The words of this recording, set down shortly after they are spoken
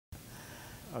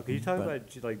Can you talk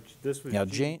about, like, this was Now,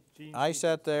 Gene? I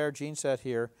sat there, Gene sat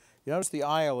here. You notice the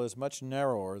aisle is much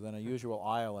narrower than a usual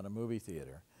aisle in a movie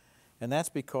theater. And that's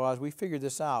because we figured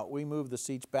this out. We moved the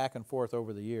seats back and forth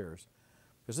over the years.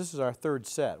 Because this is our third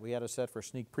set. We had a set for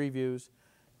sneak previews.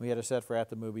 We had a set for at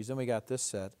the movies. Then we got this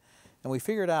set. And we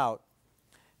figured out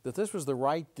that this was the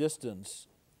right distance.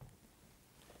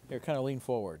 Here, kind of lean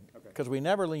forward. Because we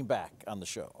never lean back on the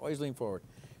show. Always lean forward.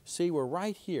 See, we're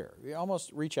right here. You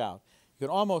almost reach out. You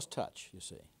can almost touch, you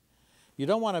see. You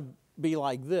don't want to be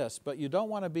like this, but you don't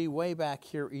want to be way back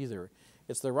here either.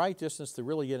 It's the right distance to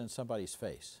really get in somebody's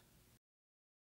face.